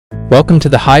Welcome to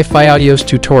the Hi-Fi Audio's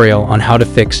tutorial on how to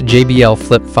fix JBL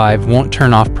Flip 5 won't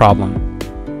turn off problem.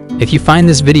 If you find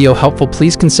this video helpful,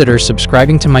 please consider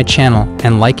subscribing to my channel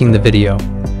and liking the video.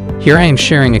 Here I am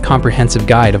sharing a comprehensive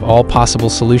guide of all possible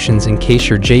solutions in case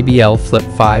your JBL Flip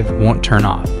 5 won't turn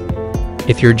off.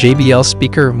 If your JBL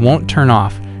speaker won't turn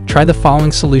off, try the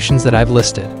following solutions that I've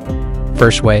listed.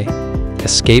 First way,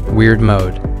 escape weird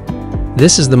mode.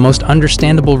 This is the most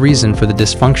understandable reason for the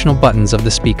dysfunctional buttons of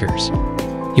the speakers.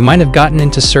 You might have gotten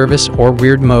into service or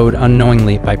weird mode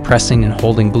unknowingly by pressing and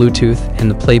holding Bluetooth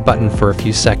and the play button for a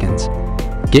few seconds.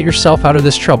 Get yourself out of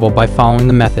this trouble by following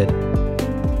the method.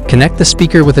 Connect the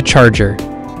speaker with a charger,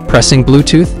 pressing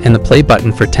Bluetooth and the play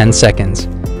button for 10 seconds.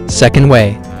 Second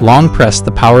way, long press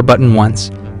the power button once.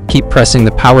 Keep pressing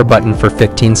the power button for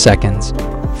 15 seconds.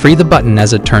 Free the button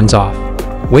as it turns off.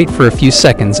 Wait for a few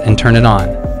seconds and turn it on.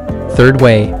 Third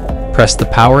way, press the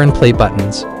power and play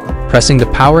buttons. Pressing the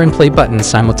power and play buttons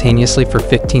simultaneously for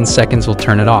 15 seconds will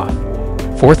turn it off.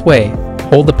 Fourth way,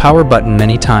 hold the power button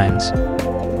many times.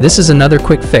 This is another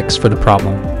quick fix for the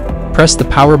problem. Press the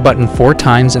power button 4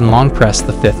 times and long press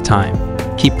the 5th time.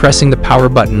 Keep pressing the power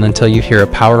button until you hear a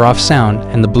power off sound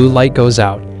and the blue light goes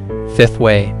out. Fifth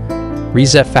way,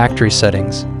 reset factory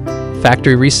settings.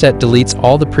 Factory reset deletes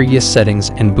all the previous settings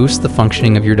and boosts the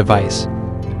functioning of your device.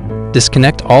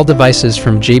 Disconnect all devices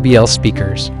from JBL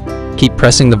speakers. Keep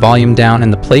pressing the volume down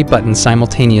and the play button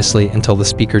simultaneously until the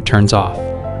speaker turns off.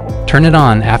 Turn it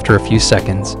on after a few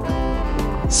seconds.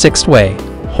 Sixth way,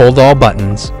 hold all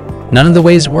buttons. None of the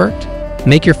ways worked?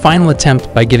 Make your final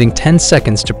attempt by giving 10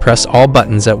 seconds to press all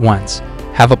buttons at once.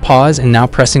 Have a pause and now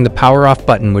pressing the power off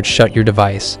button would shut your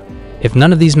device. If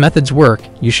none of these methods work,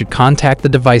 you should contact the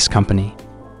device company.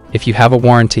 If you have a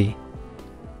warranty.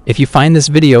 If you find this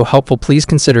video helpful, please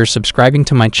consider subscribing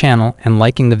to my channel and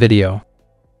liking the video.